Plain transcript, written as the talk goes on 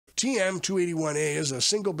TM281A is a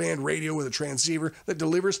single-band radio with a transceiver that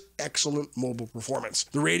delivers excellent mobile performance.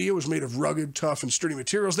 The radio is made of rugged, tough, and sturdy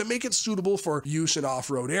materials that make it suitable for use in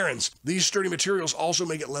off-road errands. These sturdy materials also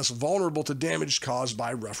make it less vulnerable to damage caused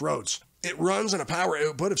by rough roads. It runs on a power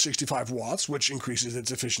output of 65 watts, which increases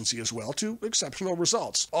its efficiency as well to exceptional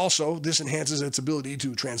results. Also, this enhances its ability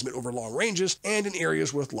to transmit over long ranges and in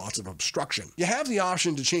areas with lots of obstruction. You have the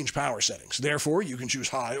option to change power settings. Therefore, you can choose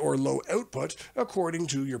high or low output according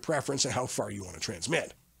to your preference and how far you want to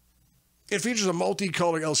transmit. It features a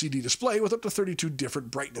multi-color LCD display with up to 32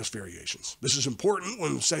 different brightness variations. This is important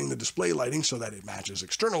when setting the display lighting so that it matches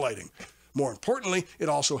external lighting. More importantly, it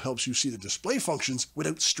also helps you see the display functions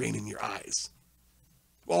without straining your eyes.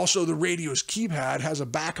 Also, the radio's keypad has a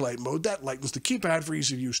backlight mode that lightens the keypad for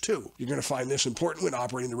ease of use too. You're going to find this important when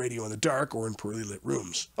operating the radio in the dark or in poorly lit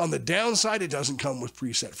rooms. On the downside, it doesn't come with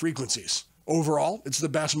preset frequencies. Overall, it's the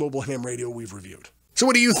best mobile ham radio we've reviewed. So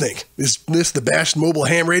what do you think? Is this the best mobile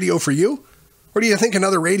ham radio for you? Or do you think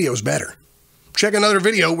another radio is better? Check another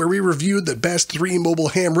video where we reviewed the best 3 mobile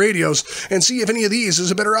ham radios and see if any of these is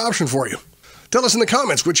a better option for you. Tell us in the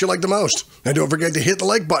comments which you like the most. And don't forget to hit the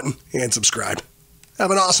like button and subscribe. Have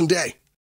an awesome day.